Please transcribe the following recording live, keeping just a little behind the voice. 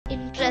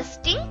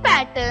interesting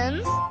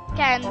patterns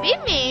can be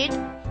made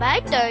by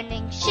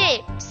turning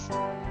shapes.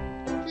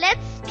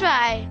 Let's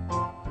try.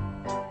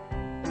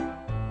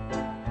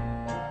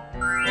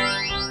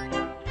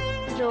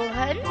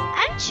 Rohan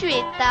and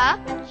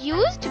Shweta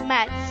used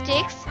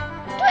matchsticks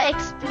to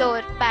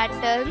explore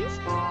patterns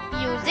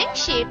using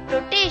shape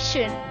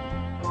rotation.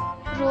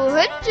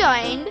 Rohan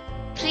joined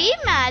 3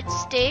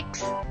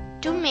 matchsticks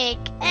to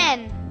make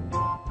N.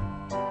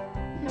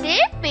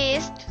 They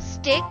placed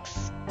sticks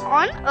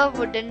on a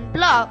wooden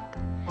block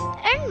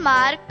and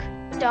marked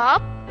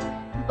top,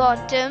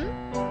 bottom,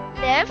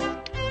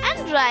 left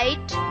and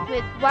right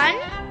with 1,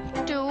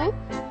 2,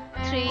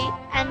 3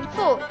 and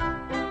 4.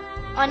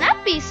 On a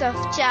piece of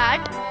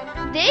chart,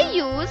 they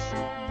use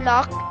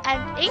block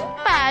and ink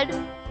pad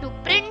to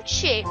print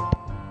shape.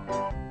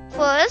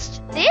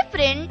 First, they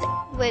print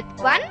with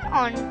 1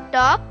 on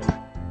top.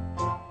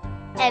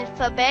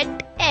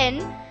 Alphabet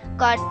N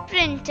got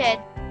printed.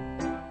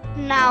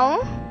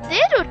 Now,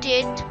 they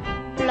rotate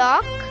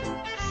block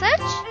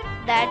such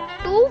that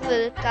 2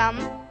 will come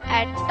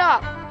at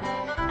top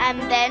and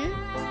then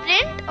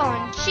print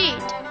on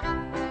sheet.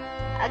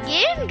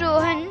 Again,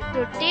 Rohan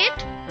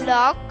rotate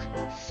block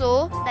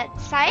so that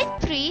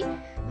side 3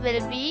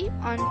 will be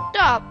on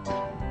top.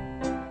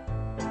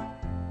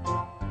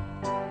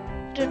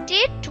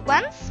 Rotate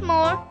once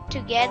more to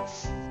get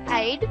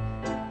side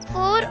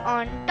 4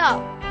 on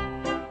top.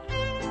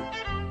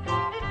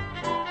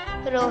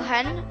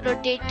 Rohan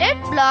rotated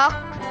block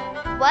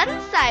one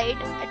side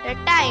at a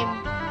time.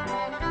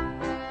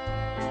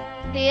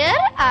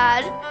 There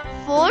are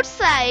 4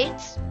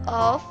 sides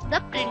of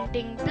the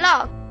printing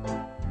block.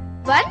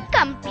 One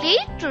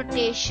complete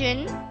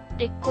rotation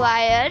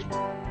required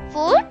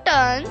 4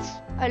 turns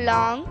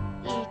along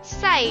each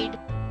side.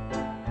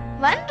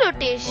 One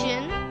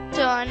rotation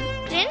turn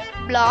print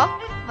block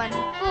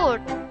 1/4.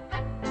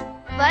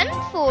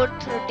 1/4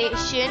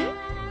 rotation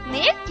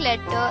make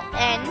letter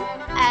N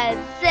as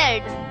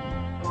Z.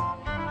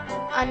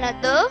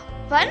 Another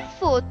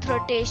 1/4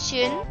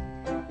 rotation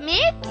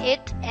make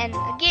it N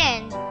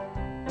again.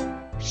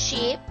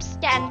 Shapes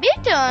can be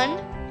turned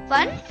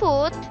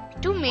 1/4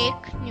 to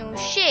make new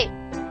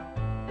shape.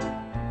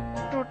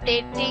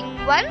 Rotating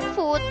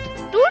 1/4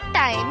 2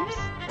 times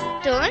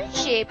turn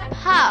shape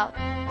half.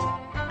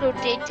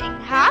 Rotating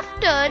half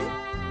turn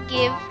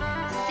give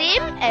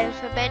same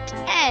alphabet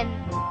N.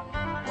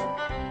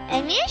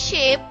 Any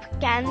shape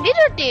can be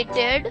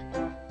rotated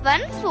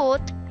 1/4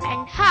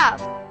 and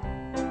half.